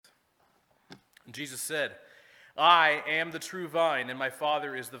And Jesus said, I am the true vine, and my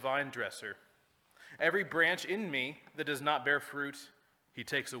Father is the vine dresser. Every branch in me that does not bear fruit, he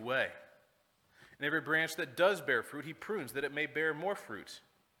takes away. And every branch that does bear fruit, he prunes, that it may bear more fruit.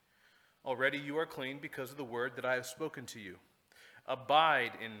 Already you are clean because of the word that I have spoken to you.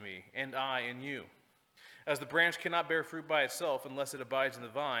 Abide in me, and I in you. As the branch cannot bear fruit by itself unless it abides in the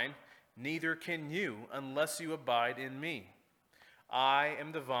vine, neither can you unless you abide in me. I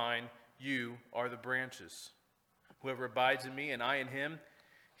am the vine, you are the branches. Whoever abides in me and I in him,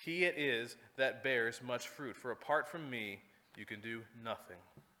 he it is that bears much fruit. For apart from me, you can do nothing.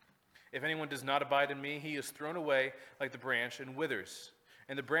 If anyone does not abide in me, he is thrown away like the branch and withers.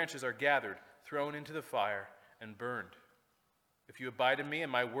 And the branches are gathered, thrown into the fire, and burned. If you abide in me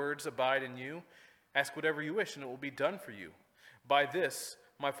and my words abide in you, ask whatever you wish and it will be done for you. By this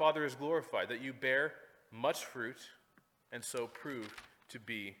my Father is glorified, that you bear much fruit and so prove to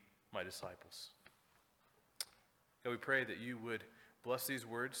be my disciples. God, we pray that you would bless these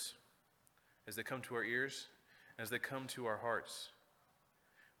words as they come to our ears, as they come to our hearts.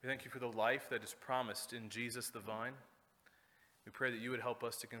 We thank you for the life that is promised in Jesus the vine. We pray that you would help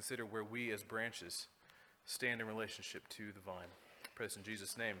us to consider where we as branches stand in relationship to the vine. I pray this in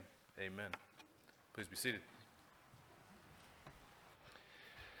Jesus' name, amen. Please be seated.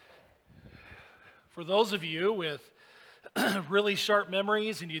 For those of you with really sharp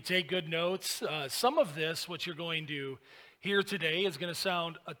memories and you take good notes, some of this, what you're going to hear today, is going to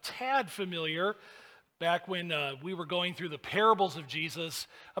sound a tad familiar. Back when we were going through the parables of Jesus,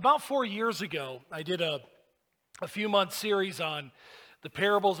 about 4 years ago, I did a few-month series on the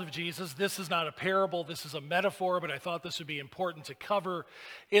parables of Jesus. This is not a parable, this is a metaphor, but I thought this would be important to cover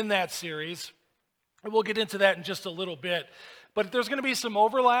in that series. And we'll get into that in just a little bit. But there's going to be some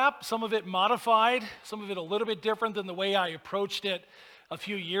overlap, some of it modified, some of it a little bit different than the way I approached it a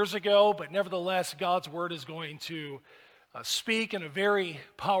few years ago. But nevertheless, God's word is going to speak in a very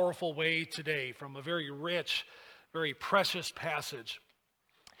powerful way today from a very rich, very precious passage.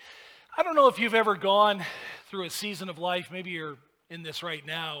 I don't know if you've ever gone through a season of life, maybe you're in this right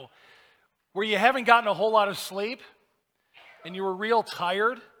now, where you haven't gotten a whole lot of sleep and you were real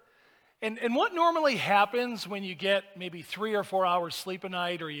tired. And what normally happens when you get maybe 3 or 4 hours sleep a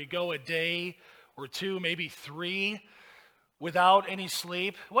night, or you go a day or two, maybe 3, without any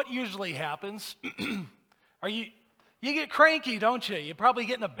sleep? What usually happens? You get cranky, don't you? You probably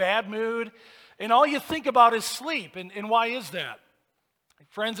get in a bad mood, and all you think about is sleep. And why is that?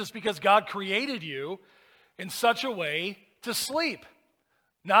 Friends, it's because God created you in such a way to sleep.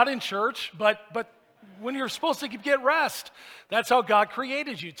 Not in church, but when you're supposed to get rest. That's how God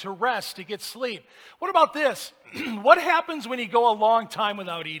created you, to rest, to get sleep. What about this? What happens when you go a long time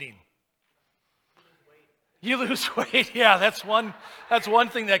without eating? You lose weight. Yeah, that's one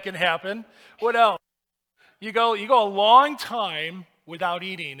thing that can happen. What else? You go a long time without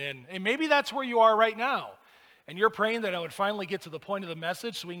eating, and maybe that's where you are right now. And you're praying that I would finally get to the point of the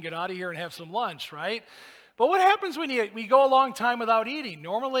message so we can get out of here and have some lunch, right? But what happens when you go a long time without eating?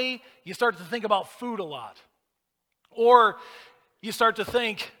 Normally, you start to think about food a lot. Or you start to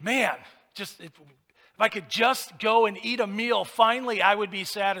think, man, if I could just go and eat a meal, finally I would be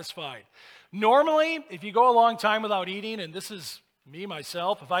satisfied. Normally, if you go a long time without eating, and this is me,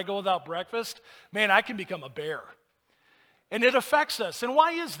 myself, if I go without breakfast, man, I can become a bear. And it affects us. And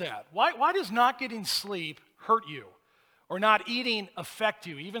why is that? Why does not getting sleep hurt you? Or not eating affect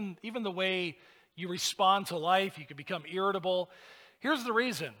you? Even the way you respond to life, you can become irritable. Here's the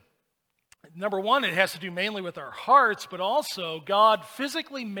reason. Number one, it has to do mainly with our hearts, but also God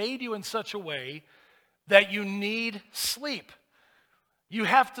physically made you in such a way that you need sleep. You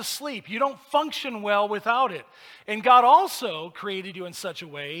have to sleep. You don't function well without it. And God also created you in such a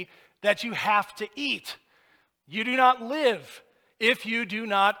way that you have to eat. You do not live if you do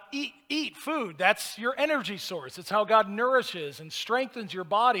not eat food. That's your energy source. It's how God nourishes and strengthens your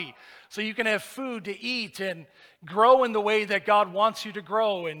body so you can have food to eat and grow in the way that God wants you to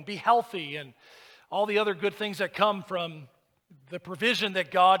grow and be healthy and all the other good things that come from the provision that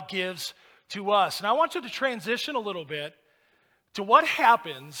God gives to us. And I want you to transition a little bit to what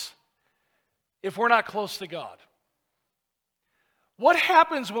happens if we're not close to God. What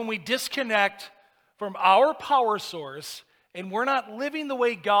happens when we disconnect from our power source and we're not living the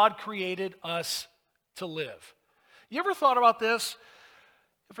way God created us to live? You ever thought about this?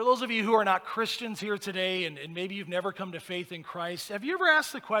 For those of you who are not Christians here today, and maybe you've never come to faith in Christ, have you ever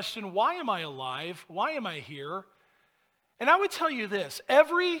asked the question, why am I alive? Why am I here? And I would tell you this,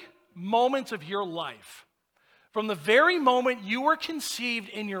 every moment of your life, from the very moment you were conceived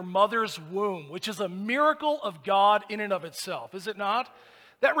in your mother's womb, which is a miracle of God in and of itself, is it not?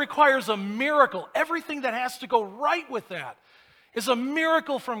 That requires a miracle. Everything that has to go right with that is a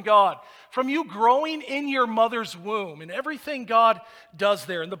miracle from God, from you growing in your mother's womb and everything God does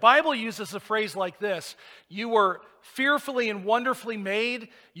there. And the Bible uses a phrase like this: you were fearfully and wonderfully made,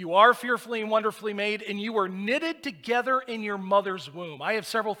 you are fearfully and wonderfully made, and you were knitted together in your mother's womb. I have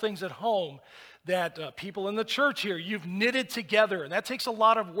several things at home that people in the church here, you've knitted together, and that takes a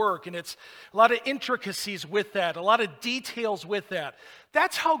lot of work, and it's a lot of intricacies with that, a lot of details with that.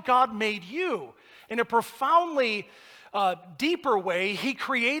 That's how God made you. In a profoundly deeper way, he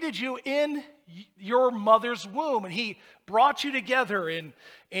created you in your mother's womb, and he brought you together,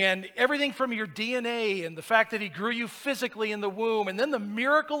 and everything from your DNA and the fact that he grew you physically in the womb, and then the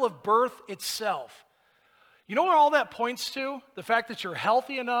miracle of birth itself. You know what all that points to? The fact that you're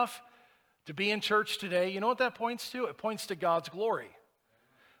healthy enough to be in church today, you know what that points to? It points to God's glory.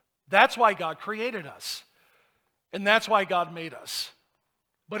 That's why God created us, and that's why God made us.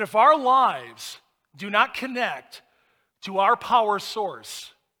 But if our lives do not connect to our power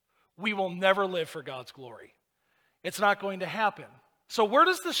source, we will never live for God's glory. It's not going to happen. So where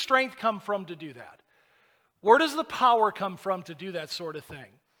does the strength come from to do that? Where does the power come from to do that sort of thing?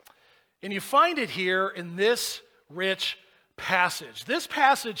 And you find it here in this rich passage. This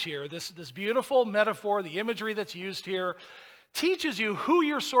passage here, this beautiful metaphor, the imagery that's used here, teaches you who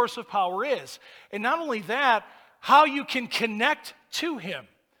your source of power is. And not only that, how you can connect to him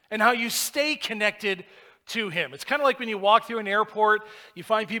and how you stay connected to him. It's kind of like when you walk through an airport, you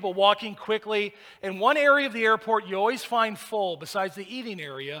find people walking quickly. In one area of the airport, you always find full, besides the eating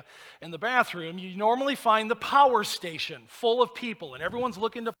area and the bathroom, you normally find the power station full of people, and everyone's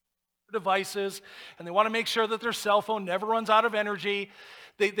looking to devices, and they want to make sure that their cell phone never runs out of energy.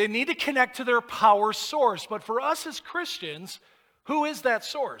 They need to connect to their power source. But for us as Christians, who is that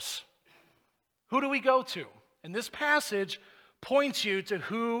source? Who do we go to? And this passage points you to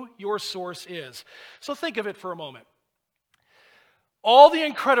who your source is. So think of it for a moment. All the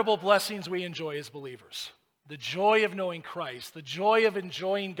incredible blessings we enjoy as believers, the joy of knowing Christ, the joy of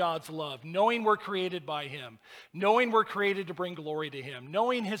enjoying God's love, knowing we're created by him, knowing we're created to bring glory to him,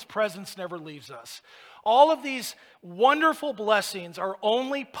 knowing his presence never leaves us. All of these wonderful blessings are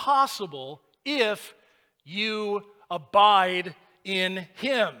only possible if you abide in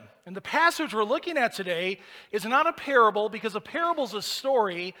him. And the passage we're looking at today is not a parable, because a parable is a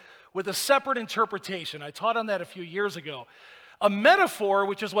story with a separate interpretation. I taught on that a few years ago. A metaphor,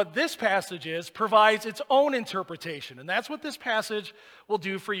 which is what this passage is, provides its own interpretation. And that's what this passage will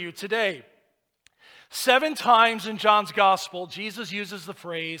do for you today. 7 times in John's gospel, Jesus uses the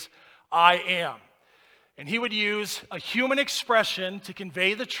phrase, I am. And he would use a human expression to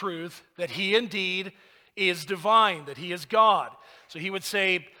convey the truth that he indeed is divine, that he is God. So he would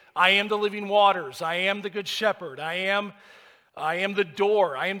say, I am the living waters, I am the good shepherd, I am the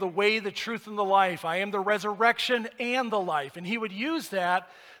door, I am the way, the truth, and the life, I am the resurrection and the life. And he would use that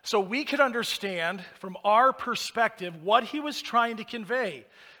so we could understand from our perspective what he was trying to convey.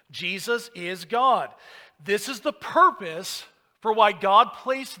 Jesus is God. This is the purpose for why God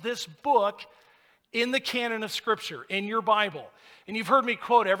placed this book in the canon of Scripture, in your Bible. And you've heard me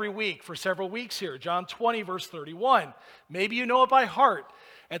quote every week for several weeks here, John 20, verse 31. Maybe you know it by heart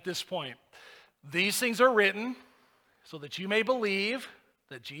at this point. These things are written so that you may believe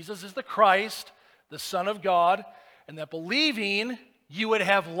that Jesus is the Christ, the Son of God, and that believing you would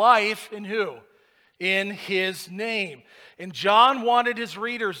have life in who? In his name. And John wanted his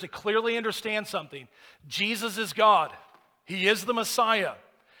readers to clearly understand something. Jesus is God. He is the Messiah.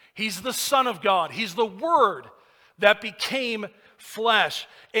 He's the Son of God. He's the Word that became flesh.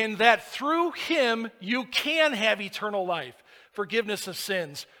 And that through him you can have eternal life, forgiveness of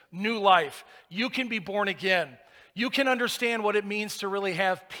sins, new life. You can be born again. You can understand what it means to really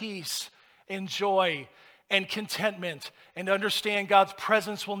have peace and joy and contentment, and understand God's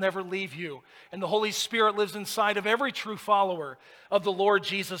presence will never leave you. And the Holy Spirit lives inside of every true follower of the Lord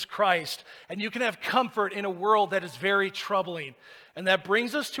Jesus Christ. And you can have comfort in a world that is very troubling. And that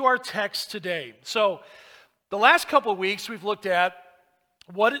brings us to our text today. So the last couple of weeks we've looked at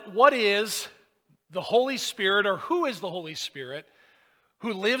what is the Holy Spirit, or who is the Holy Spirit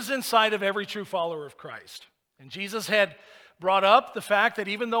who lives inside of every true follower of Christ. And Jesus had brought up the fact that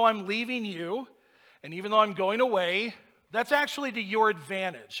even though I'm leaving you, and even though I'm going away, that's actually to your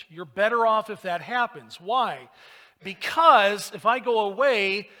advantage. You're better off if that happens. Why? Because if I go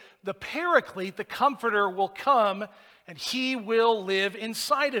away, the Paraclete, the Comforter, will come and he will live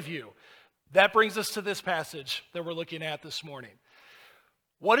inside of you. That brings us to this passage that we're looking at this morning.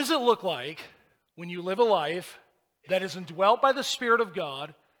 What does it look like when you live a life that is indwelt by the Spirit of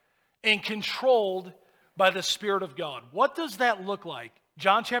God and controlled by the Spirit of God? What does that look like?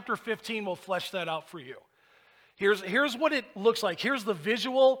 John chapter 15 will flesh that out for you. Here's what it looks like. Here's the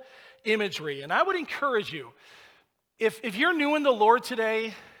visual imagery. And I would encourage you, if you're new in the Lord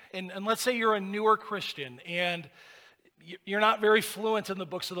today, and let's say you're a newer Christian, and you're not very fluent in the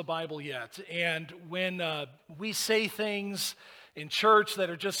books of the Bible yet, and when we say things in church that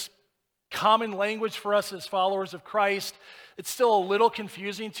are just common language for us as followers of Christ, it's still a little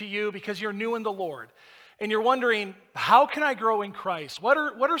confusing to you because you're new in the Lord. And you're wondering, how can I grow in Christ? What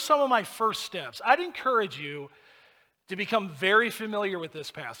are some of my first steps? I'd encourage you to become very familiar with this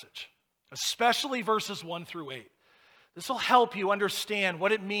passage, especially verses 1 through 8. This will help you understand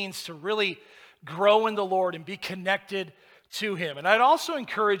what it means to really grow in the Lord and be connected to Him. And I'd also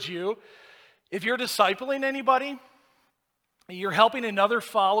encourage you, if you're discipling anybody, you're helping another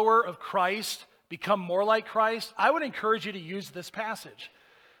follower of Christ become more like Christ, I would encourage you to use this passage.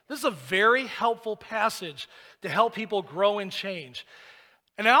 This is a very helpful passage to help people grow and change.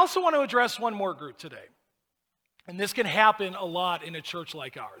 And I also want to address one more group today. And this can happen a lot in a church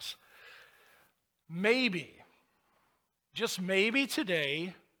like ours. Maybe, just maybe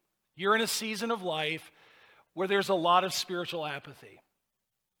today, you're in a season of life where there's a lot of spiritual apathy.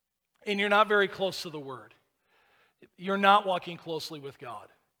 And you're not very close to the Word. You're not walking closely with God.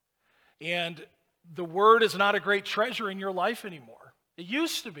 And the Word is not a great treasure in your life anymore. It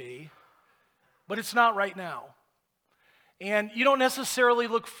used to be, but it's not right now. And you don't necessarily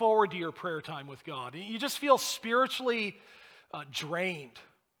look forward to your prayer time with God. You just feel spiritually drained.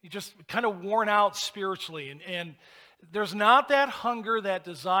 You just kind of worn out spiritually. And there's not that hunger, that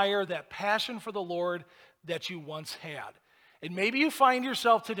desire, that passion for the Lord that you once had. And maybe you find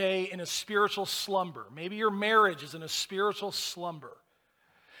yourself today in a spiritual slumber. Maybe your marriage is in a spiritual slumber.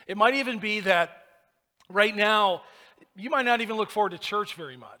 It might even be that right now, you might not even look forward to church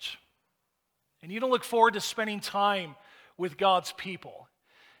very much. And you don't look forward to spending time with God's people.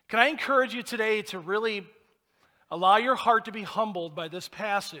 Can I encourage you today to really allow your heart to be humbled by this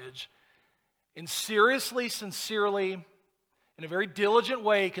passage and seriously, sincerely, in a very diligent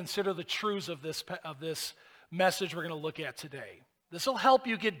way, consider the truths of this message we're going to look at today. This will help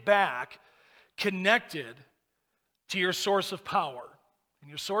you get back connected to your source of power. And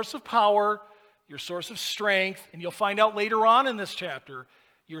your source of power, your source of strength, and you'll find out later on in this chapter,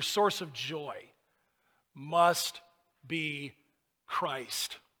 your source of joy must be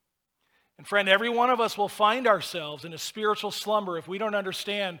Christ. And friend, every one of us will find ourselves in a spiritual slumber if we don't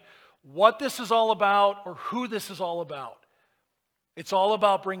understand what this is all about or who this is all about. It's all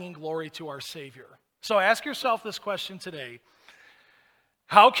about bringing glory to our Savior. So ask yourself this question today: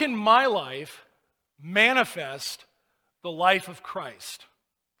 how can my life manifest the life of Christ?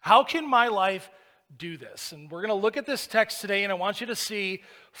 How can my life do this? And we're going to look at this text today, and I want you to see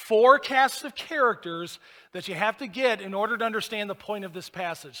 4 casts of characters that you have to get in order to understand the point of this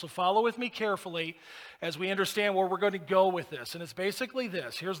passage. So follow with me carefully as we understand where we're going to go with this. And it's basically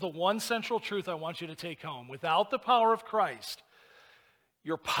this. Here's the one central truth I want you to take home. Without the power of Christ,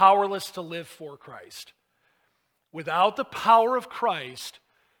 you're powerless to live for Christ. Without the power of Christ,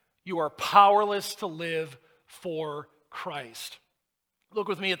 you are powerless to live for Christ. Look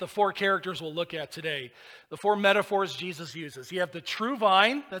with me at the 4 characters we'll look at today. The 4 metaphors Jesus uses. You have the true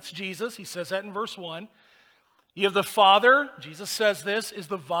vine, that's Jesus. He says that in verse 1. You have the Father, Jesus says this, is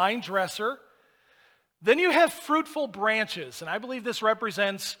the vine dresser. Then you have fruitful branches, and I believe this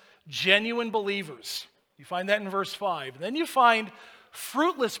represents genuine believers. You find that in verse 5. Then you find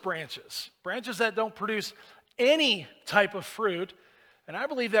fruitless branches, branches that don't produce any type of fruit. And I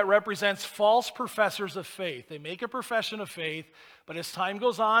believe that represents false professors of faith. They make a profession of faith, but as time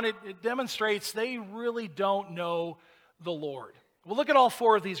goes on, it demonstrates they really don't know the Lord. We'll look at all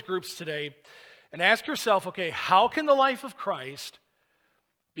 4 of these groups today and ask yourself, okay, how can the life of Christ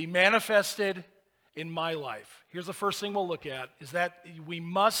be manifested in my life? Here's the first thing we'll look at, is that we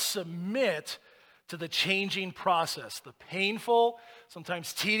must submit to the changing process, the painful,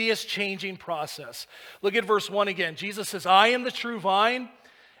 sometimes tedious changing process. Look at verse 1 again. Jesus says, I am the true vine,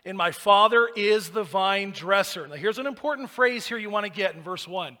 and my Father is the vine dresser. Now here's an important phrase here you want to get in verse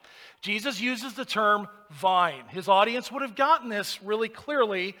 1. Jesus uses the term vine. His audience would have gotten this really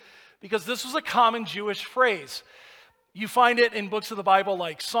clearly because this was a common Jewish phrase. You find it in books of the Bible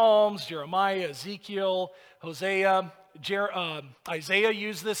like Psalms, Jeremiah, Ezekiel, Hosea, Isaiah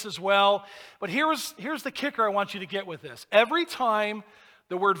used this as well. But here's the kicker I want you to get with this. Every time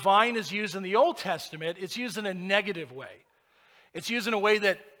the word vine is used in the Old Testament, it's used in a negative way. It's used in a way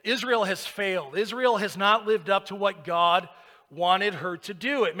that Israel has failed. Israel has not lived up to what God wanted her to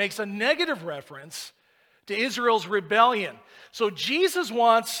do. It makes a negative reference to Israel's rebellion. So Jesus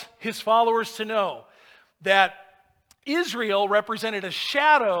wants his followers to know that Israel represented a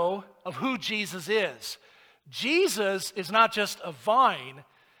shadow of who Jesus is. Jesus is not just a vine.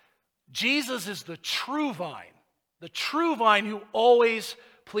 Jesus is the true vine who always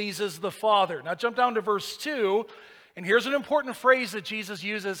pleases the Father. Now jump down to verse 2, and here's an important phrase that Jesus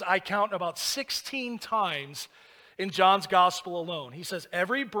uses, I count about 16 times in John's gospel alone. He says,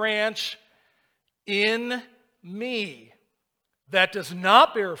 every branch in me that does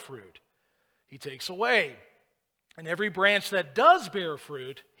not bear fruit, he takes away. And every branch that does bear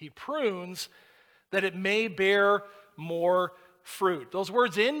fruit, he prunes, that it may bear more fruit. Those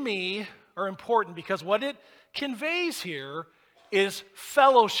words in me are important because what it conveys here is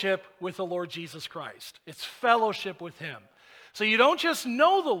fellowship with the Lord Jesus Christ. It's fellowship with him. So you don't just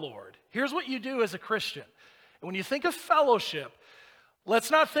know the Lord. Here's what you do as a Christian. And when you think of fellowship,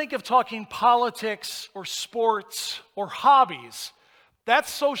 let's not think of talking politics or sports or hobbies. That's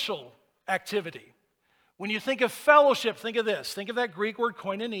social activity. When you think of fellowship, think of this. Think of that Greek word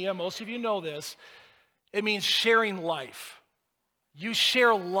koinonia. Most of you know this. It means sharing life. You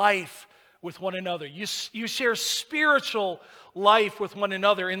share life with one another. You share spiritual life with one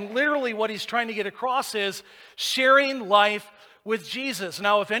another. And literally what he's trying to get across is sharing life with Jesus.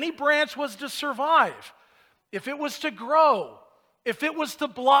 Now, if any branch was to survive, if it was to grow, if it was to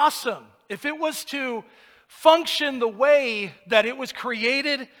blossom, if it was to function the way that it was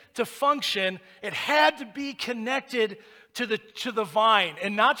created to function, it had to be connected to the vine,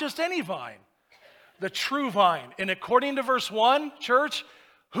 and not just any vine, the true vine. And according to verse 1, church,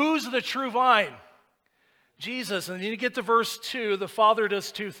 who's the true vine? Jesus. And then you get to verse 2, the Father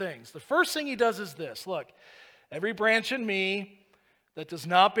does two things. The first thing he does is this. Look, every branch in me that does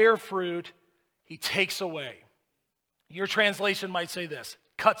not bear fruit, he takes away. Your translation might say this,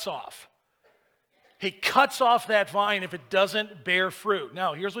 cuts off. He cuts off that vine if it doesn't bear fruit.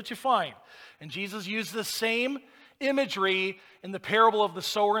 Now, here's what you find. And Jesus used the same imagery in the parable of the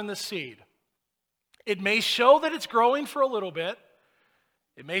sower and the seed. It may show that it's growing for a little bit.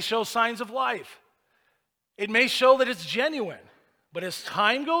 It may show signs of life. It may show that it's genuine. But as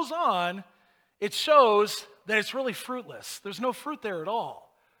time goes on, it shows that it's really fruitless. There's no fruit there at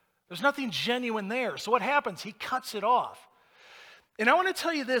all. There's nothing genuine there. So what happens? He cuts it off. And I want to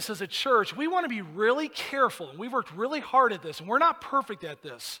tell you this, as a church, we want to be really careful. And we've worked really hard at this. And we're not perfect at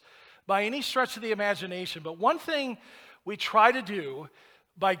this by any stretch of the imagination. But one thing we try to do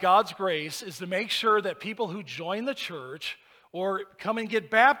by God's grace is to make sure that people who join the church or come and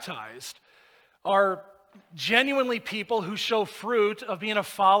get baptized are genuinely people who show fruit of being a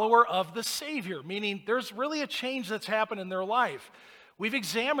follower of the Savior, meaning there's really a change that's happened in their life. We've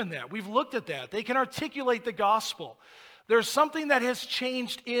examined that. We've looked at that. They can articulate the gospel. There's something that has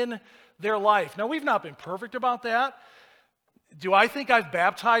changed in their life. Now, we've not been perfect about that. Do I think I've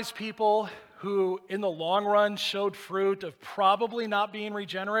baptized people who, in the long run, showed fruit of probably not being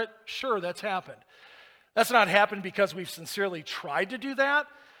regenerate? Sure, that's happened. That's not happened because we've sincerely tried to do that.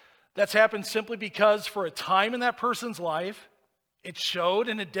 That's happened simply because for a time in that person's life, it showed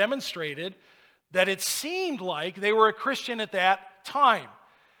and it demonstrated that it seemed like they were a Christian at that time.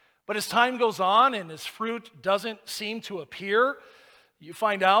 But as time goes on and as fruit doesn't seem to appear, you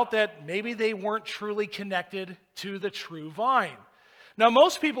find out that maybe they weren't truly connected to the true vine. Now,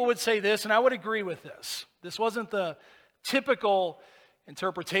 most people would say this, and I would agree with this. This wasn't the typical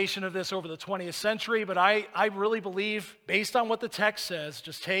interpretation of this over the 20th century, but I really believe, based on what the text says,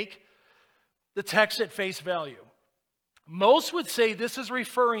 just take the text at face value. Most would say this is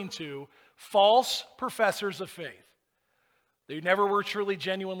referring to false professors of faith. They never were truly,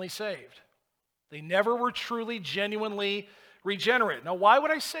 genuinely saved. They never were truly, genuinely regenerate. Now, why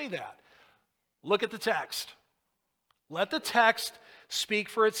would I say that? Look at the text. Let the text speak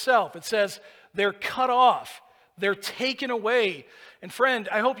for itself. It says they're cut off. They're taken away. And friend,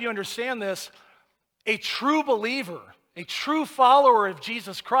 I hope you understand this. A true believer, a true follower of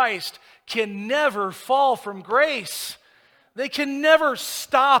Jesus Christ can never fall from grace. They can never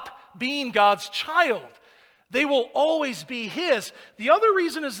stop being God's child. They will always be his. The other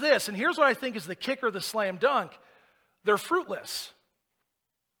reason is this, and here's what I think is the kicker, the slam dunk. They're fruitless.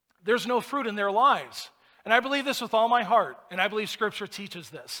 There's no fruit in their lives. And I believe this with all my heart, and I believe Scripture teaches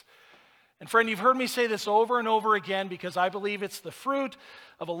this. And friend, you've heard me say this over and over again because I believe it's the fruit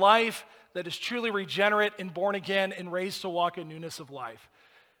of a life that is truly regenerate and born again and raised to walk in newness of life.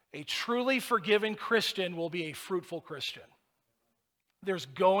 A truly forgiven Christian will be a fruitful Christian. There's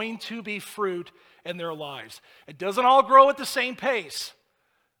going to be fruit in their lives. It doesn't all grow at the same pace,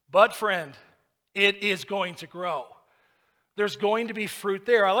 but friend, it is going to grow. There's going to be fruit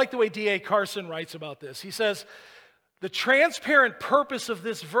there. I like the way D.A. Carson writes about this. He says, the transparent purpose of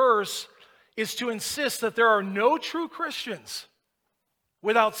this verse is to insist that there are no true Christians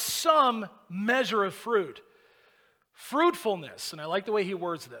without some measure of fruit. Fruitfulness, and I like the way he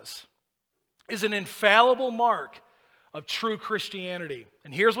words this, is an infallible mark of true Christianity.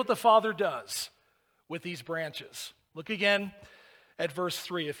 And here's what the Father does with these branches. Look again at verse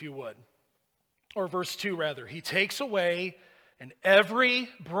 3, if you would. Or verse 2, rather. He takes away, and every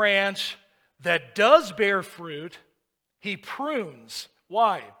branch that does bear fruit, he prunes.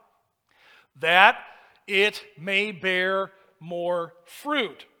 Why? That it may bear more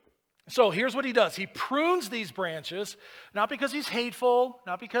fruit. So here's what he does. He prunes these branches, not because he's hateful,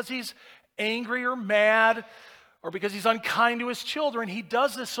 not because he's angry or mad, or because he's unkind to his children. He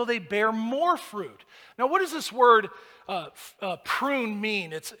does this so they bear more fruit. Now, what does this word prune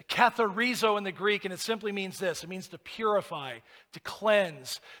mean? It's katharizo in the Greek, and it simply means this. It means to purify, to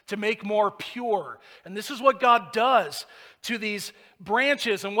cleanse, to make more pure. And this is what God does to these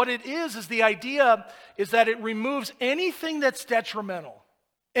branches. And what it is the idea is that it removes anything that's detrimental,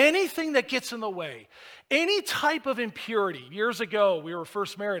 anything that gets in the way, any type of impurity. Years ago, we were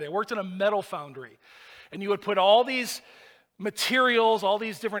first married. I worked in a metal foundry. And you would put all these materials, all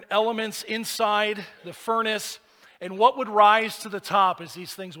these different elements inside the furnace, and what would rise to the top as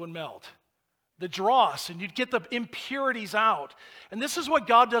these things would melt? The dross, and you'd get the impurities out. And this is what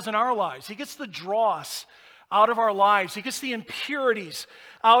God does in our lives. He gets the dross out of our lives. He gets the impurities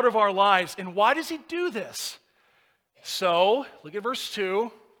out of our lives. And why does he do this? So, look at verse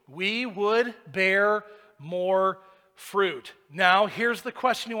 2. We would bear more fruit. Now, here's the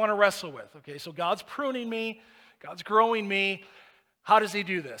question you want to wrestle with. Okay, so God's pruning me, God's growing me. How does he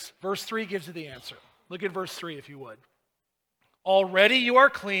do this? Verse 3 gives you the answer. Look at verse 3 if you would. Already you are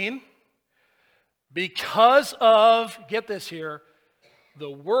clean because of, get this here,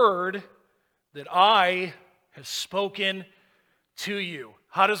 the word that I have spoken to you.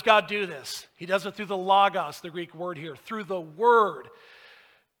 How does God do this? He does it through the logos, the Greek word here, through the word.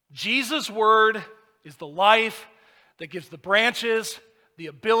 Jesus' word is the life that gives the branches the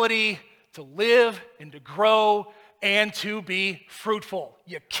ability to live and to grow and to be fruitful.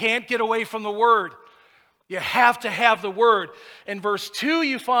 You can't get away from the word. You have to have the word. In verse 2,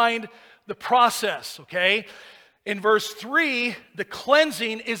 you find the process, okay? In verse 3, the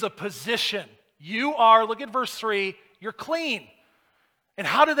cleansing is a position. You are, look at verse 3, you're clean. And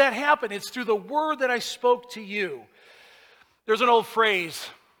how did that happen? It's through the word that I spoke to you. There's an old phrase.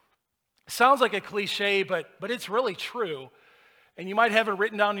 Sounds like a cliche, but it's really true. And you might have it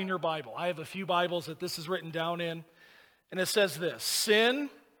written down in your Bible. I have a few Bibles that this is written down in. And it says this: sin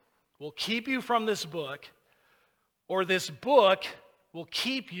will keep you from this book, or this book will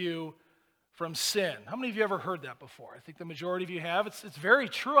keep you from sin. How many of you ever heard that before? I think the majority of you have. It's very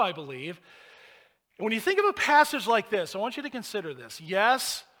true, I believe. And when you think of a passage like this, I want you to consider this.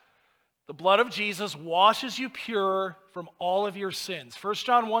 Yes, the blood of Jesus washes you pure from all of your sins. 1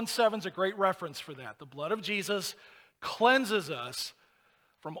 John 1:7 is a great reference for that. The blood of Jesus cleanses us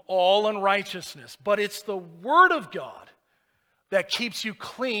from all unrighteousness. But it's the Word of God that keeps you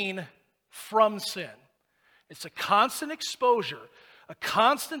clean from sin. It's a constant exposure, a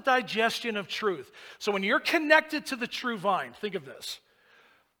constant digestion of truth. So when you're connected to the true vine, think of this.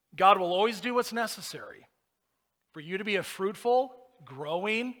 God will always do what's necessary for you to be a fruitful,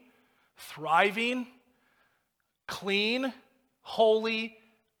 growing, thriving, clean, holy,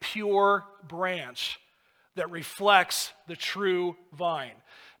 pure branch that reflects the true vine.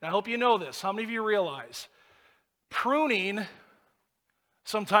 Now, I hope you know this. How many of you realize pruning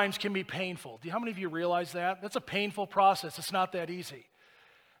sometimes can be painful? How many of you realize that? That's a painful process. It's not that easy.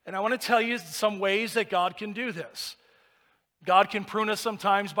 And I want to tell you some ways that God can do this. God can prune us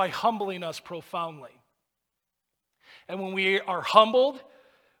sometimes by humbling us profoundly. And when we are humbled,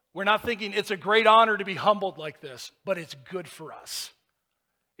 we're not thinking it's a great honor to be humbled like this, but it's good for us.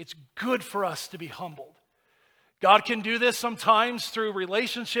 It's good for us to be humbled. God can do this sometimes through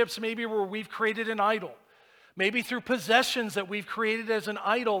relationships, maybe where we've created an idol. Maybe through possessions that we've created as an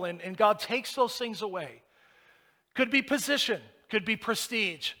idol, and God takes those things away. Could be position, could be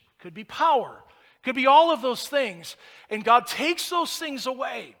prestige, could be power, could be all of those things. And God takes those things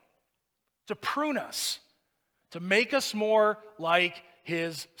away to prune us, to make us more like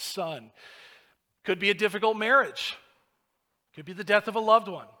His Son. Could be a difficult marriage. Could be the death of a loved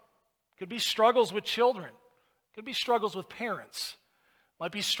one. Could be struggles with children. Could be struggles with parents.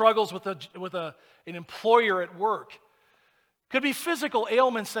 Might be struggles with an employer at work. Could be physical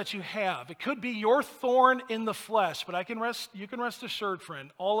ailments that you have. It could be your thorn in the flesh. But you can rest assured, friend,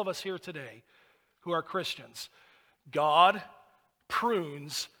 all of us here today who are Christians, God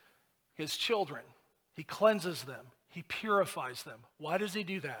prunes His children. He cleanses them. He purifies them. Why does He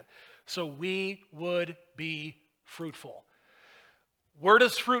do that? so we would be fruitful. Where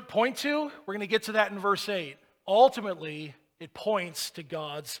does fruit point to? We're going to get to that in verse 8. Ultimately, it points to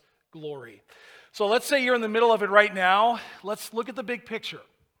God's glory. So let's say you're in the middle of it right now. Let's look at the big picture.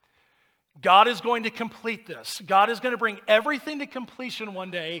 God is going to complete this. God is going to bring everything to completion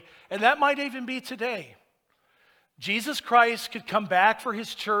one day, and that might even be today. Jesus Christ could come back for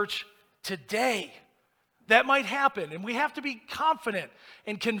his church today. That might happen, and we have to be confident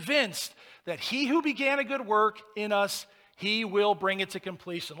and convinced that he who began a good work in us, he will bring it to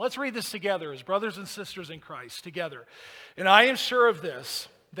completion. Let's read this together as brothers and sisters in Christ together. And I am sure of this,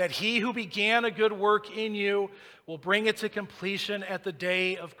 that he who began a good work in you will bring it to completion at the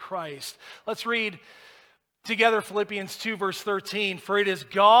day of Christ. Let's read together Philippians 2, verse 13. For it is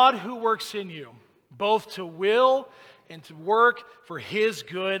God who works in you, both to will and to work for his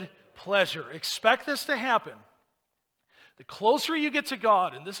good pleasure. Expect this to happen. The closer you get to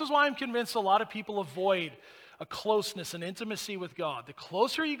God, and this is why I'm convinced a lot of people avoid a closeness and intimacy with God. The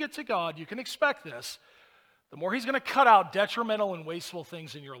closer you get to God, you can expect this, the more he's going to cut out detrimental and wasteful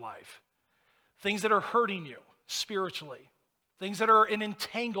things in your life. Things that are hurting you spiritually. Things that are an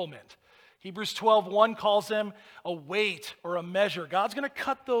entanglement. Hebrews 12:1 calls them a weight or a measure. God's going to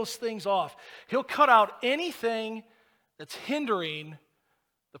cut those things off. He'll cut out anything that's hindering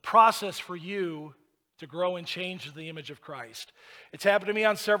the process for you to grow and change to the image of Christ. It's happened to me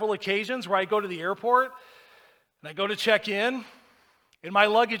on several occasions where I go to the airport and I go to check in and my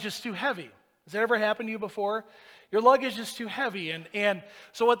luggage is too heavy. Has that ever happened to you before? Your luggage is too heavy. And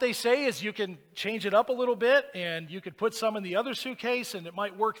so what they say is you can change it up a little bit and you could put some in the other suitcase and it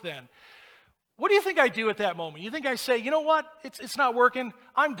might work then. What do you think I do at that moment? You think I say, you know what? It's not working.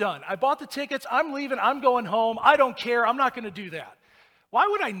 I'm done. I bought the tickets. I'm leaving. I'm going home. I don't care. I'm not going to do that. Why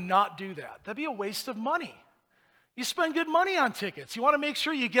would I not do that? That'd be a waste of money. You spend good money on tickets. You want to make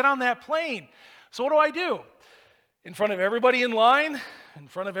sure you get on that plane. So what do? In front of everybody in line, in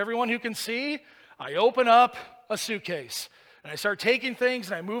front of everyone who can see, I open up a suitcase. And I start taking things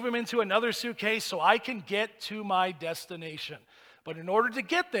and I move them into another suitcase so I can get to my destination. But in order to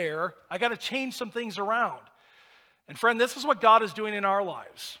get there, I got to change some things around. And friend, this is what God is doing in our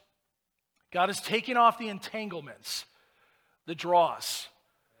lives. God is taking off the entanglements, the dross,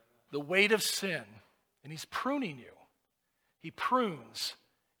 the weight of sin, and he's pruning you. He prunes.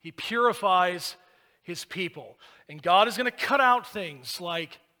 He purifies his people. And God is going to cut out things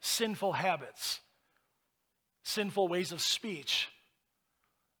like sinful habits, sinful ways of speech,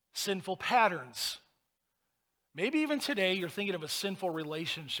 sinful patterns. Maybe even today you're thinking of a sinful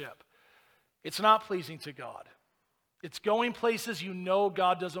relationship. It's not pleasing to God. It's going places you know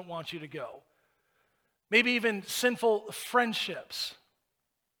God doesn't want you to go. Maybe even sinful friendships.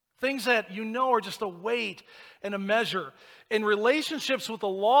 Things that you know are just a weight and a measure. And relationships with the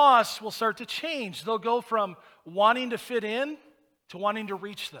lost will start to change. They'll go from wanting to fit in to wanting to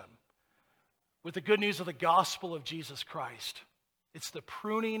reach them with the good news of the gospel of Jesus Christ. It's the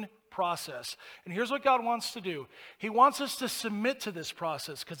pruning process. And here's what God wants to do. He wants us to submit to this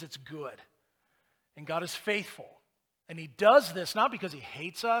process because it's good. And God is faithful. And he does this not because he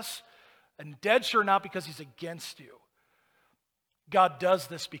hates us, and dead sure not because he's against you. God does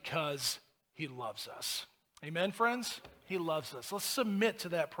this because he loves us. Amen, friends? He loves us. Let's submit to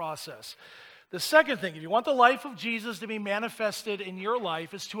that process. The second thing, if you want the life of Jesus to be manifested in your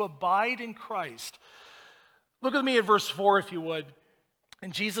life, is to abide in Christ. Look with me at verse 4, if you would.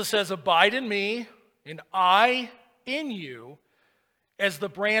 And Jesus says, abide in me, and I in you, as the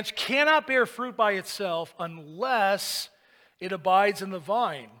branch cannot bear fruit by itself unless it abides in the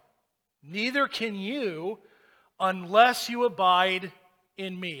vine. Neither can you unless you abide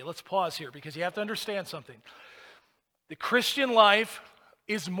in me. Let's pause here because you have to understand something. The Christian life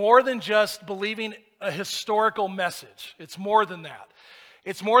is more than just believing a historical message. It's more than that.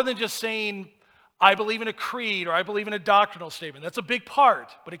 It's more than just saying, I believe in a creed or I believe in a doctrinal statement. That's a big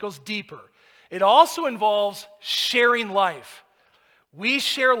part, but it goes deeper. It also involves sharing life. We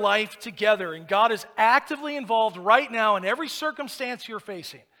share life together, and God is actively involved right now in every circumstance you're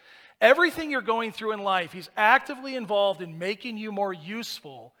facing. Everything you're going through in life, he's actively involved in making you more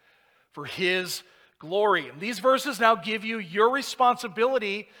useful for his glory. And these verses now give you your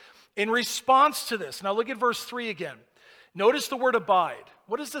responsibility in response to this. Now look at verse 3 again. Notice the word abide.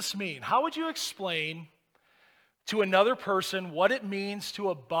 What does this mean? How would you explain to another person what it means to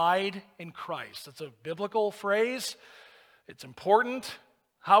abide in Christ? It's a biblical phrase. It's important.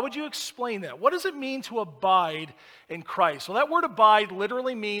 How would you explain that? What does it mean to abide in Christ? Well, that word abide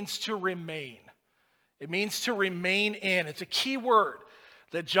literally means to remain. It means to remain in. It's a key word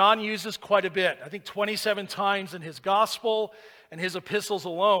that John uses quite a bit. I think 27 times in his gospel and his epistles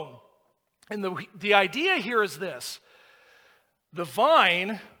alone. And the idea here is this. The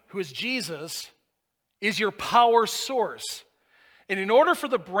vine, who is Jesus, is your power source. And in order for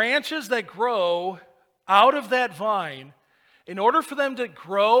the branches that grow out of that vine, in order for them to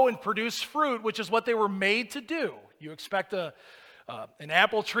grow and produce fruit, which is what they were made to do, you expect an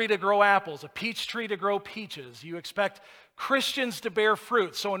apple tree to grow apples, a peach tree to grow peaches. You expect Christians to bear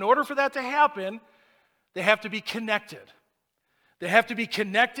fruit. So in order for that to happen, they have to be connected. They have to be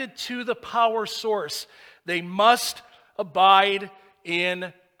connected to the power source. They must abide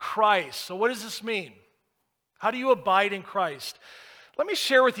in Christ. So what does this mean? How do you abide in Christ? Let me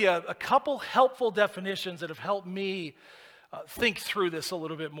share with you a couple helpful definitions that have helped me think through this a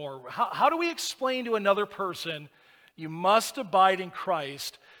little bit more. How do we explain to another person, you must abide in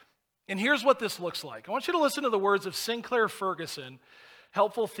Christ? And here's what this looks like. I want you to listen to the words of Sinclair Ferguson,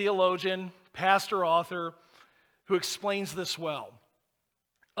 helpful theologian, pastor, author, who explains this well.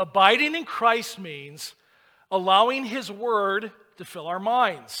 Abiding in Christ means allowing His Word to fill our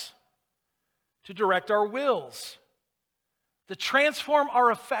minds, to direct our wills, to transform our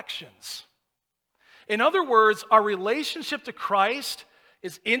affections. In other words, our relationship to Christ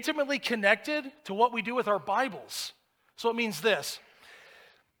is intimately connected to what we do with our Bibles. So it means this: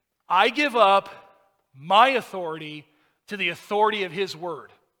 I give up my authority to the authority of His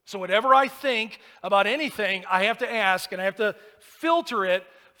Word. So whatever I think about anything, I have to ask and I have to filter it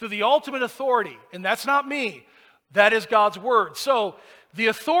through the ultimate authority. And that's not me. That is God's Word. So the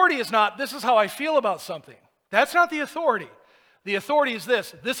authority is not, this is how I feel about something. That's not the authority. The authority is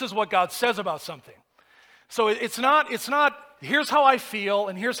this. This is what God says about something. So it's not, here's how I feel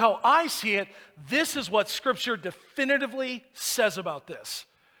and here's how I see it. This is what Scripture definitively says about this.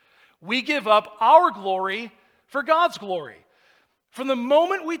 We give up our glory for God's glory. From the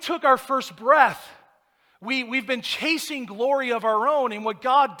moment we took our first breath, we've been chasing glory of our own, and what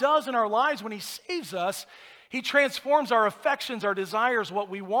God does in our lives when He saves us, He transforms our affections, our desires, what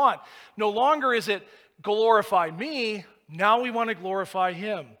we want. No longer is it glorify me, now we want to glorify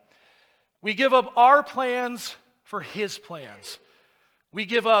Him. We give up our plans for His plans. We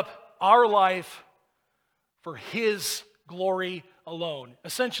give up our life for His glory alone.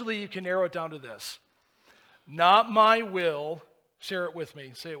 Essentially, you can narrow it down to this. Not my will, share it with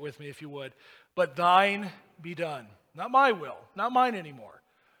me, say it with me if you would, but thine be done. Not my will, not mine anymore,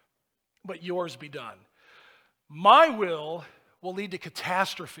 but yours be done. My will lead to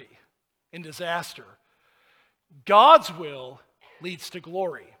catastrophe and disaster. God's will leads to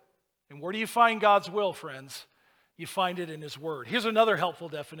glory. And where do you find God's will, friends? You find it in His Word. Here's another helpful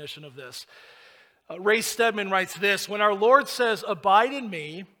definition of this. Ray Stedman writes this: when our Lord says, abide in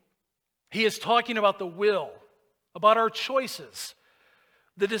me, He is talking about the will, about our choices,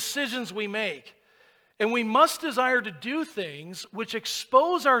 the decisions we make. And we must desire to do things which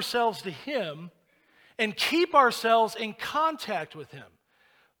expose ourselves to Him and keep ourselves in contact with Him.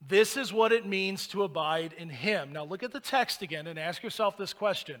 This is what it means to abide in Him. Now look at the text again and ask yourself this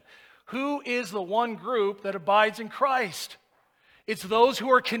question. Who is the one group that abides in Christ? It's those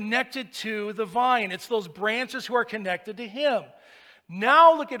who are connected to the vine. It's those branches who are connected to Him.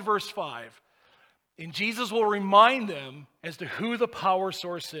 Now look at verse 5. And Jesus will remind them as to who the power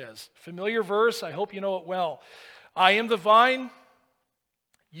source is. Familiar verse, I hope you know it well. I am the vine,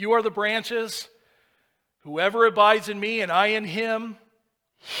 you are the branches. Whoever abides in me and I in him,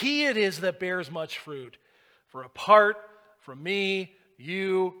 he it is that bears much fruit. For apart from me,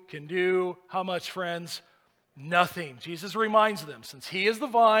 you can do how much, friends? Nothing. Jesus reminds them, since He is the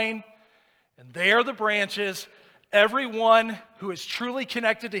vine and they are the branches, everyone who is truly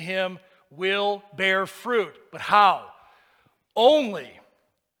connected to Him will bear fruit. But how? Only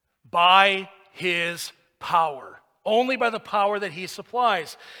by His power. Only by the power that He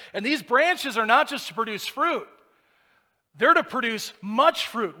supplies. And these branches are not just to produce fruit. They're to produce much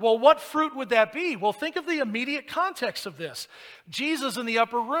fruit. Well, what fruit would that be? Well, think of the immediate context of this. Jesus in the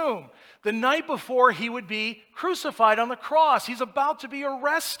upper room, the night before He would be crucified on the cross. He's about to be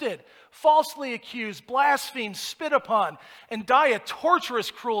arrested, falsely accused, blasphemed, spit upon, and die a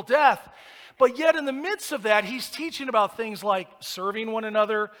torturous, cruel death. But yet in the midst of that, He's teaching about things like serving one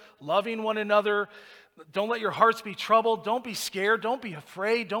another, loving one another. Don't let your hearts be troubled. Don't be scared. Don't be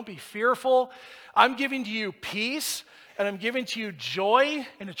afraid. Don't be fearful. I'm giving to you peace, and I'm giving to you joy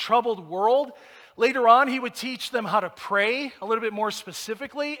in a troubled world. Later on, He would teach them how to pray a little bit more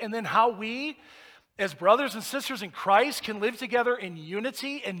specifically, and then how we, as brothers and sisters in Christ, can live together in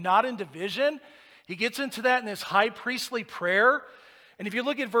unity and not in division. He gets into that in His high priestly prayer. And if you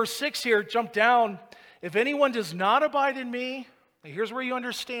look at verse 6 here, jump down. If anyone does not abide in me, here's where you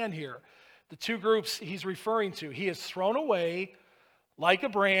understand here. The two groups He's referring to. He is thrown away like a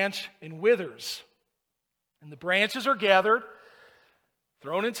branch and withers. And the branches are gathered,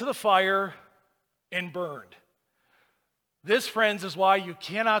 thrown into the fire, and burned. This, friends, is why you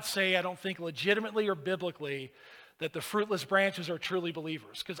cannot say, I don't think legitimately or biblically, that the fruitless branches are truly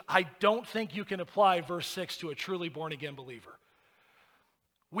believers. Because I don't think you can apply verse 6 to a truly born-again believer.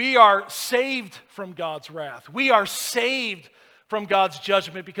 We are saved from God's wrath. We are saved from God's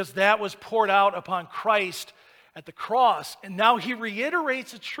judgment because that was poured out upon Christ at the cross. And now he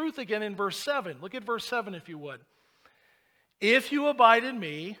reiterates the truth again in verse 7. Look at verse 7 if you would. If you abide in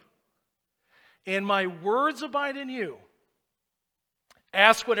me, and my words abide in you,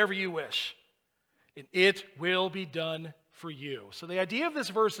 ask whatever you wish, and it will be done for you. So the idea of this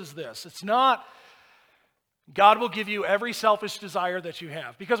verse is this. It's not God will give you every selfish desire that you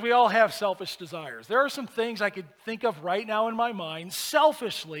have, because we all have selfish desires. There are some things I could think of right now in my mind,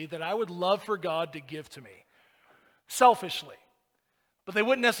 selfishly, that I would love for God to give to me. Selfishly. But they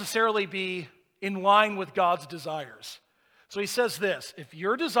wouldn't necessarily be in line with God's desires. So he says this, if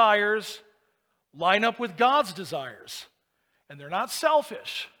your desires line up with God's desires, and they're not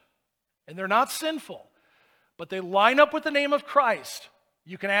selfish, and they're not sinful, but they line up with the name of Christ,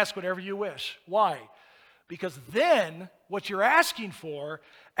 you can ask whatever you wish. Why? Because then what you're asking for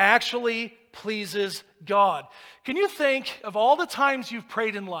actually pleases God. Can you think of all the times you've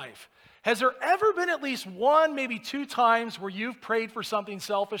prayed in life? Has there ever been at least one, maybe two times where you've prayed for something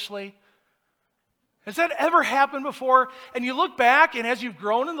selfishly? Has that ever happened before? And you look back, and as you've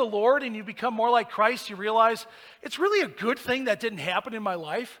grown in the Lord and you become more like Christ, you realize it's really a good thing that didn't happen in my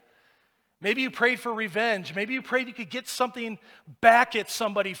life. Maybe you prayed for revenge. Maybe you prayed you could get something back at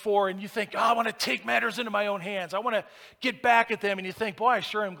somebody for, and you think, I want to take matters into my own hands. I want to get back at them. And you think, boy, I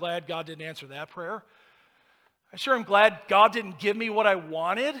sure am glad God didn't answer that prayer. I sure am glad God didn't give me what I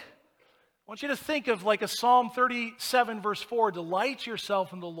wanted. I want you to think of like a Psalm 37 verse 4, delight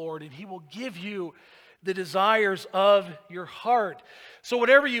yourself in the Lord, and he will give you the desires of your heart. So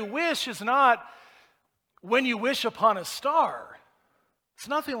whatever you wish is not when you wish upon a star. It's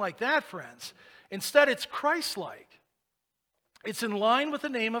nothing like that, friends. Instead, it's Christ-like. It's in line with the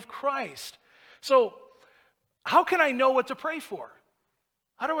name of Christ. So, how can I know what to pray for?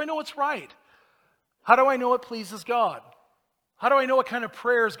 How do I know what's right? How do I know what pleases God? How do I know what kind of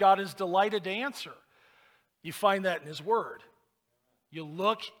prayers God is delighted to answer? You find that in his word. You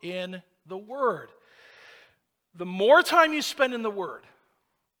look in the word. The more time you spend in the word,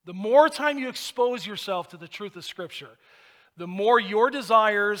 the more time you expose yourself to the truth of Scripture, the more your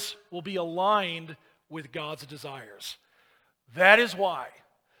desires will be aligned with God's desires. That is why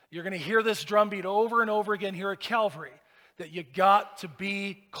you're going to hear this drumbeat over and over again here at Calvary, that you got to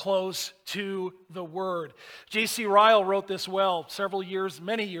be close to the Word. J.C. Ryle wrote this well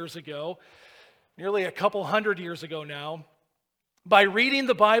many years ago, nearly a couple hundred years ago now. By reading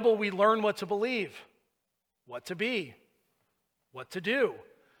the Bible, we learn what to believe, what to be, what to do,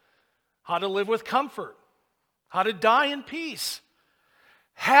 how to live with comfort, how to die in peace.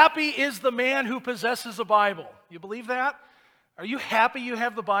 Happy is the man who possesses a Bible. You believe that? Are you happy you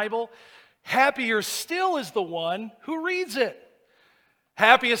have the Bible? Happier still is the one who reads it.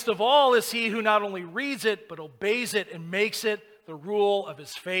 Happiest of all is he who not only reads it, but obeys it and makes it the rule of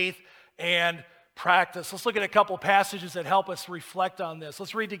his faith and practice. Let's look at a couple passages that help us reflect on this.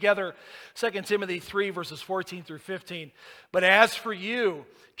 Let's read together 2 Timothy 3, verses 14 through 15. But as for you,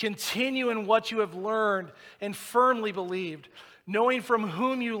 continue in what you have learned and firmly believed, knowing from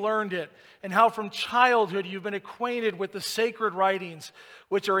whom you learned it, and how from childhood you've been acquainted with the sacred writings,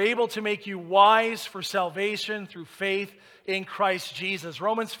 which are able to make you wise for salvation through faith in Christ Jesus.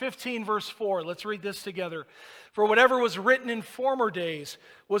 Romans 15, verse 4. Let's read this together. For whatever was written in former days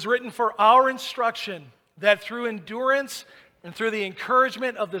was written for our instruction, that through endurance and through the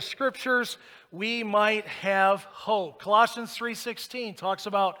encouragement of the Scriptures we might have hope. Colossians 3:16 talks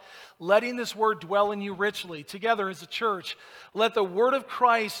about letting this word dwell in you richly. Together as a church, let the word of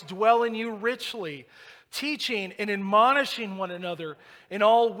Christ dwell in you richly, teaching and admonishing one another in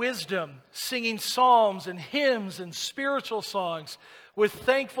all wisdom, singing psalms and hymns and spiritual songs with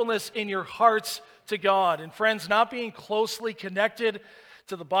thankfulness in your hearts to God. And friends, not being closely connected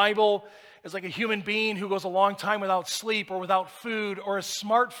to the Bible is like a human being who goes a long time without sleep or without food, or a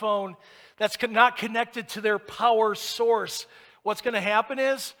smartphone that's not connected to their power source. What's going to happen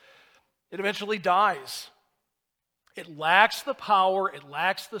is it eventually dies. It lacks the power, it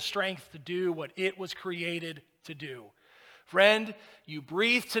lacks the strength to do what it was created to do. Friend, you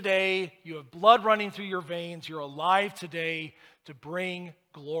breathe today, you have blood running through your veins, you're alive today to bring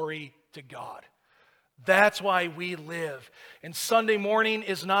glory to God. That's why we live. And Sunday morning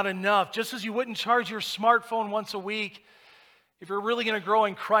is not enough. Just as you wouldn't charge your smartphone once a week, If you're really going to grow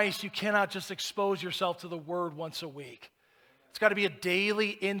in Christ, you cannot just expose yourself to the Word once a week. It's got to be a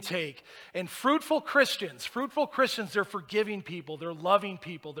daily intake. And fruitful Christians, they're forgiving people, they're loving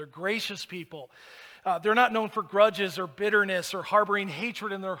people, they're gracious people. They're not known for grudges or bitterness or harboring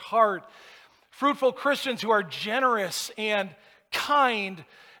hatred in their heart. Fruitful Christians who are generous and kind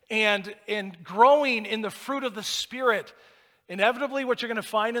and growing in the fruit of the Spirit. Inevitably, what you're going to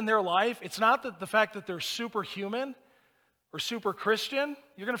find in their life, it's not that the fact that they're superhuman or super Christian.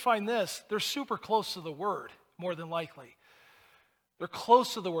 You're going to find this: they're super close to the Word, more than likely. They're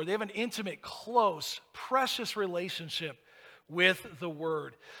close to the Word. They have an intimate, close, precious relationship with the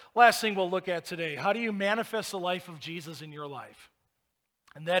Word. Last thing we'll look at today: how do you manifest the life of Jesus in your life?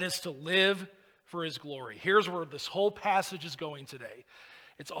 And that is to live for His glory. Here's where this whole passage is going today.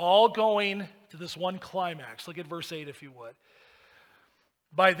 It's all going to this one climax. Look at verse 8 if you would.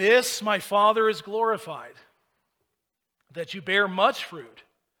 By this my Father is glorified, that you bear much fruit,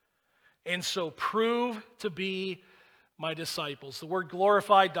 and so prove to be my disciples. The word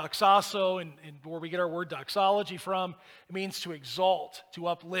glorified, doxazo, and where we get our word doxology from, it means to exalt, to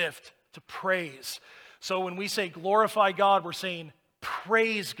uplift, to praise. So when we say glorify God, we're saying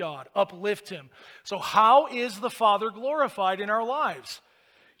praise God, uplift Him. So how is the Father glorified in our lives?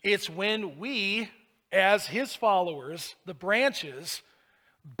 It's when we, as His followers, the branches,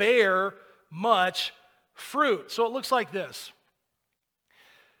 bear much fruit. So it looks like this.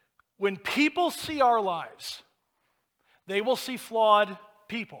 When people see our lives, they will see flawed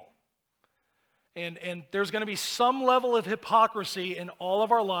people. And there's going to be some level of hypocrisy in all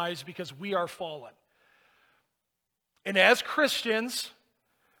of our lives because we are fallen. And as Christians,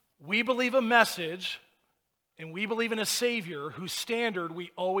 we believe a message and we believe in a Savior whose standard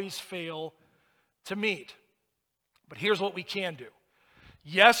we always fail to meet. But here's what we can do.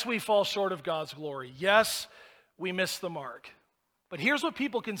 Yes, we fall short of God's glory. Yes, we miss the mark. But here's what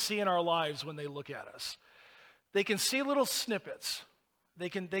people can see in our lives when they look at us. They can see little snippets. They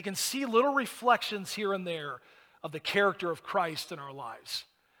can see little reflections here and there of the character of Christ in our lives.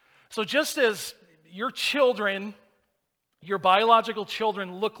 So just as your children, your biological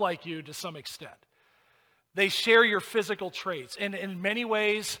children look like you to some extent, they share your physical traits. And in many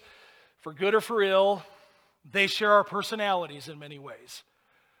ways, for good or for ill, they share our personalities in many ways.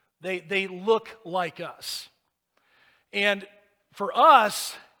 They look like us. And for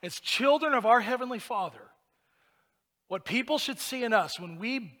us, as children of our Heavenly Father, what people should see in us when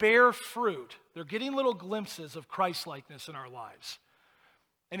we bear fruit, they're getting little glimpses of Christ-likeness in our lives.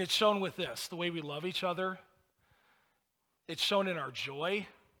 And it's shown with this: the way we love each other. It's shown in our joy.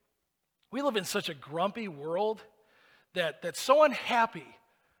 We live in such a grumpy world that's so unhappy.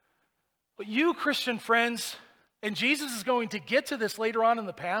 But you, Christian friends, and Jesus is going to get to this later on in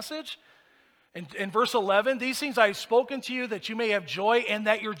the passage. In verse 11, these things I have spoken to you that you may have joy and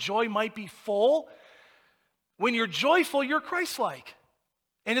that your joy might be full. When you're joyful, you're Christ-like.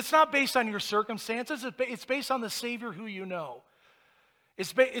 And it's not based on your circumstances. It's based on the Savior who you know.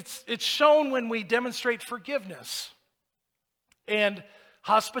 It's shown when we demonstrate forgiveness and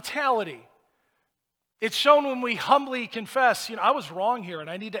hospitality. It's shown when we humbly confess, I was wrong here and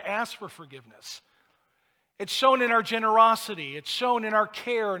I need to ask for forgiveness. It's shown in our generosity. It's shown in our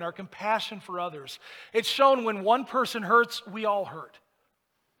care and our compassion for others. It's shown when one person hurts, we all hurt.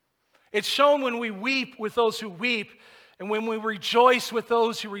 It's shown when we weep with those who weep and when we rejoice with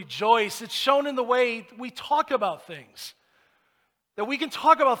those who rejoice. It's shown in the way we talk about things. That we can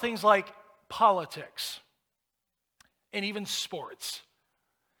talk about things like politics and even sports.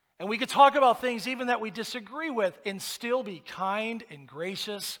 And we could talk about things even that we disagree with and still be kind and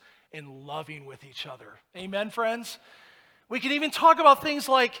gracious and loving with each other. Amen, friends? We can even talk about things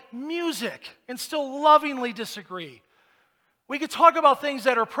like music and still lovingly disagree. We could talk about things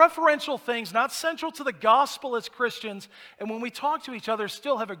that are preferential things, not central to the gospel as Christians, and when we talk to each other,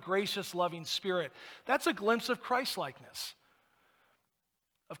 still have a gracious, loving spirit. That's a glimpse of Christ-likeness,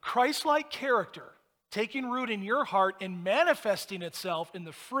 of Christ-like character taking root in your heart and manifesting itself in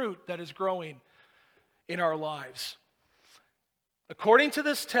the fruit that is growing in our lives. According to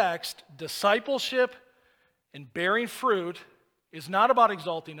this text, discipleship and bearing fruit is not about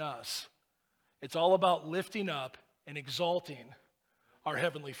exalting us. It's all about lifting up and exalting our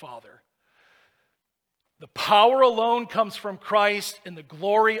Heavenly Father. The power alone comes from Christ, and the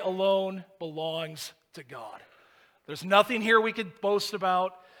glory alone belongs to God. There's nothing here we could boast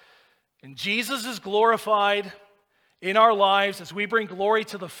about. And Jesus is glorified in our lives as we bring glory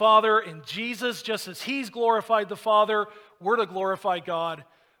to the Father. And Jesus, just as He's glorified the Father, we're to glorify God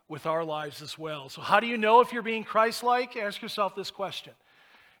with our lives as well. So how do you know if you're being Christ-like? Ask yourself this question.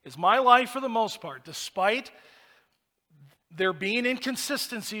 Is my life, for the most part, despite there being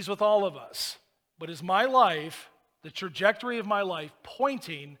inconsistencies with all of us, but is my life, the trajectory of my life,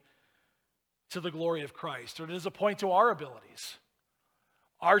 pointing to the glory of Christ? Or does it point to our abilities,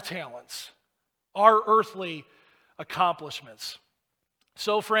 our talents, our earthly accomplishments?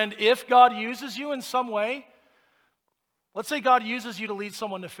 So, friend, if God uses you in some way, let's say God uses you to lead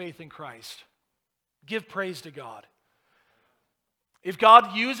someone to faith in Christ, give praise to God. If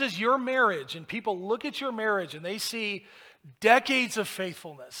God uses your marriage and people look at your marriage and they see decades of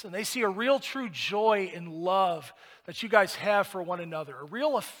faithfulness and they see a real true joy and love that you guys have for one another, a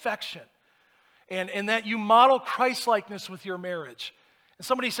real affection, and that you model Christ-likeness with your marriage, and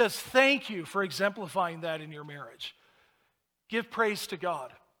somebody says, thank you for exemplifying that in your marriage, give praise to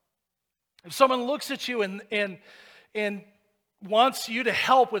God. If someone looks at you and wants you to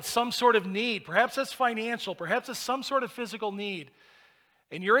help with some sort of need, perhaps that's financial, perhaps it's some sort of physical need,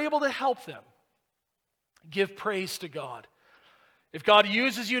 and you're able to help them, give praise to God. If God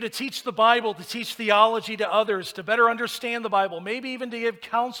uses you to teach the Bible, to teach theology to others, to better understand the Bible, maybe even to give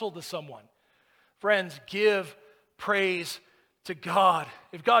counsel to someone, friends, give praise to God.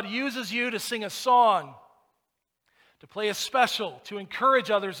 If God uses you to sing a song, to play a special, to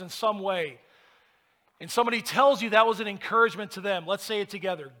encourage others in some way, and somebody tells you that was an encouragement to them, let's say it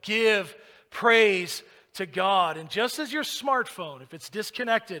together, give praise to God. And just as your smartphone, if it's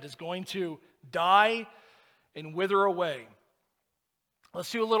disconnected, is going to die and wither away, let's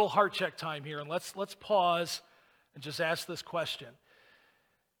do a little heart check time here, and let's pause and just ask this question.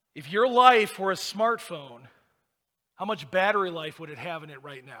 If your life were a smartphone, how much battery life would it have in it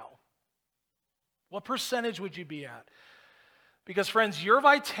right now? What percentage would you be at? Because, friends, your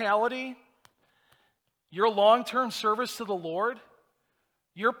vitality, your long-term service to the Lord,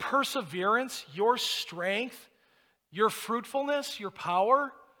 your perseverance, your strength, your fruitfulness, your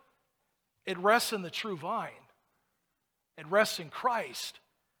power, it rests in the true vine. It rests in Christ.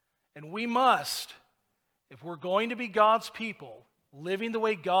 And we must, if we're going to be God's people, living the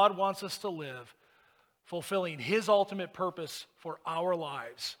way God wants us to live, fulfilling His ultimate purpose for our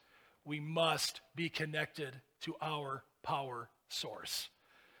lives, we must be connected to our power source.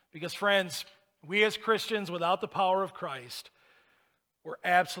 Because, friends, we as Christians, without the power of Christ, we're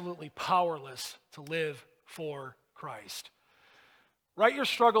absolutely powerless to live for Christ. Write your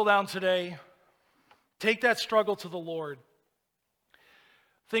struggle down today. Take that struggle to the Lord.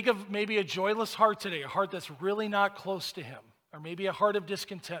 Think of maybe a joyless heart today, a heart that's really not close to Him, or maybe a heart of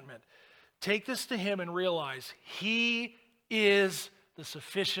discontentment. Take this to Him and realize He is the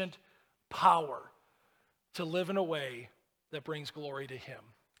sufficient power to live in a way that brings glory to Him.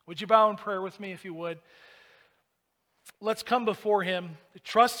 Would you bow in prayer with me if you would? Let's come before Him,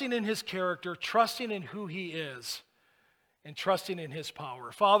 trusting in His character, trusting in who He is, and trusting in His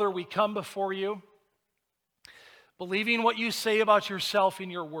power. Father, we come before You, believing what You say about Yourself in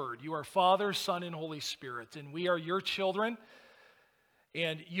Your word. You are Father, Son, and Holy Spirit, and we are Your children,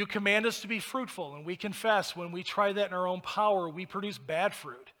 and You command us to be fruitful, and we confess when we try that in our own power, we produce bad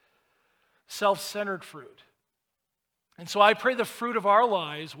fruit, self-centered fruit. And so I pray the fruit of our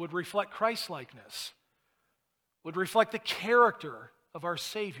lives would reflect Christ-likeness, would reflect the character of our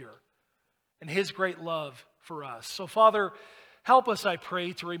Savior and His great love for us. So, Father, help us, I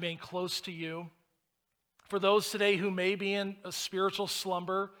pray, to remain close to You. For those today who may be in a spiritual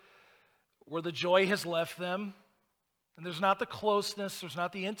slumber where the joy has left them, and there's not the closeness, there's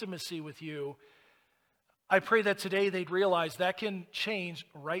not the intimacy with You, I pray that today they'd realize that can change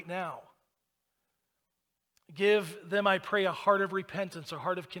right now. Give them, I pray, a heart of repentance, a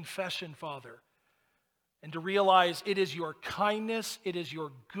heart of confession, Father, and to realize it is Your kindness, it is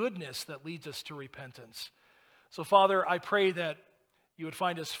Your goodness that leads us to repentance. So, Father, I pray that You would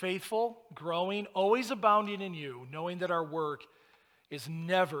find us faithful, growing, always abounding in You, knowing that our work is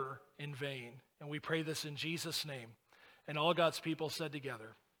never in vain. And we pray this in Jesus' name. And all God's people said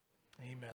together, amen.